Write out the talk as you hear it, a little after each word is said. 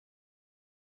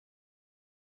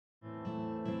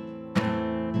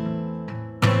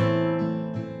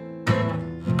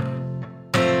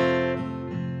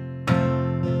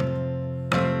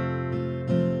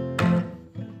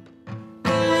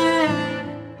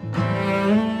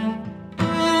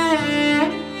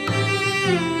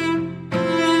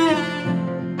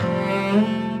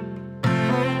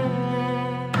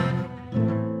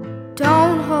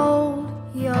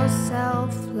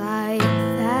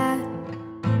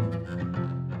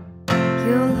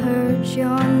you'll hurt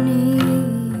your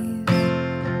knees.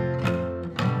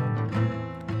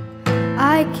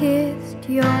 I kissed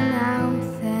your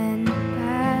mouth and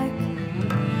back,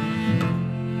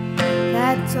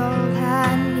 that's all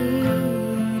I need.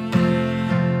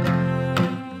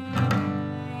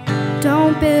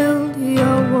 Don't build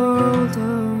your world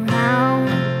around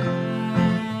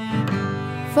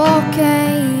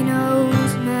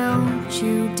volcanoes, melt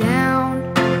you down.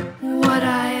 What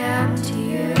I am to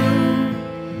you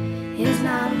is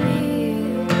not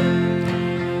real.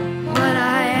 What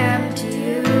I am to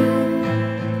you,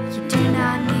 you do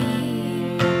not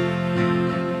need.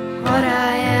 What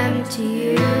I am to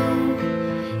you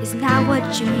is not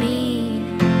what you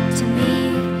mean to me.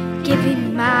 Give me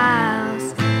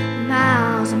miles,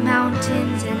 miles of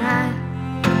mountains, and I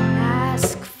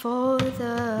ask for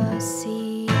the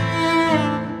sea.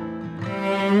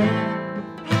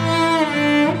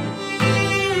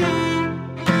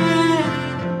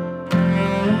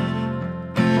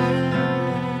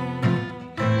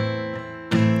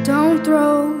 Don't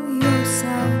throw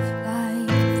yourself like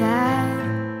that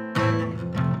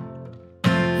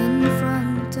in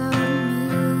front of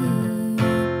me.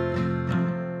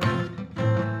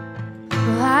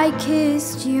 Well, I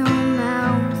kissed your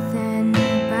mouth and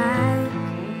back,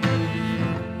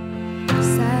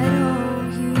 said all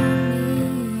you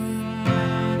need.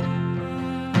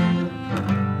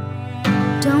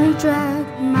 Don't drag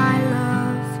my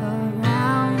love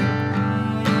around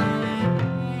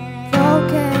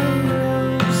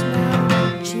volcanoes,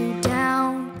 melt you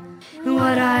down. And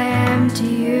what I am to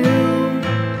you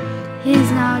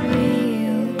is not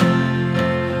real.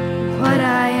 What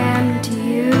I am to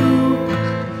you,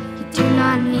 you do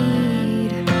not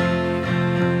need.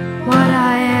 What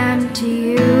I am to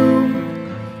you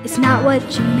is not what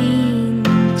you mean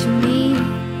to me.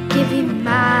 Give you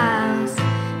miles,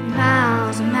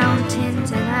 miles of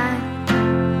mountains, and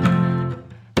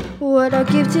what I'll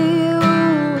give to you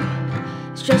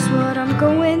is just what I'm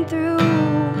going through.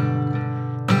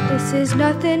 This is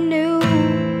nothing new,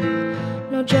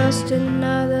 no, just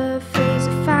another phase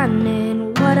of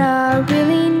finding what I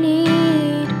really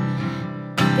need.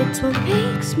 It's what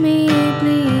makes me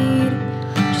bleed,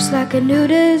 just like a new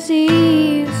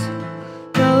disease.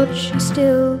 Roach is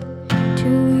still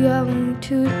too young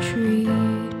to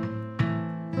treat.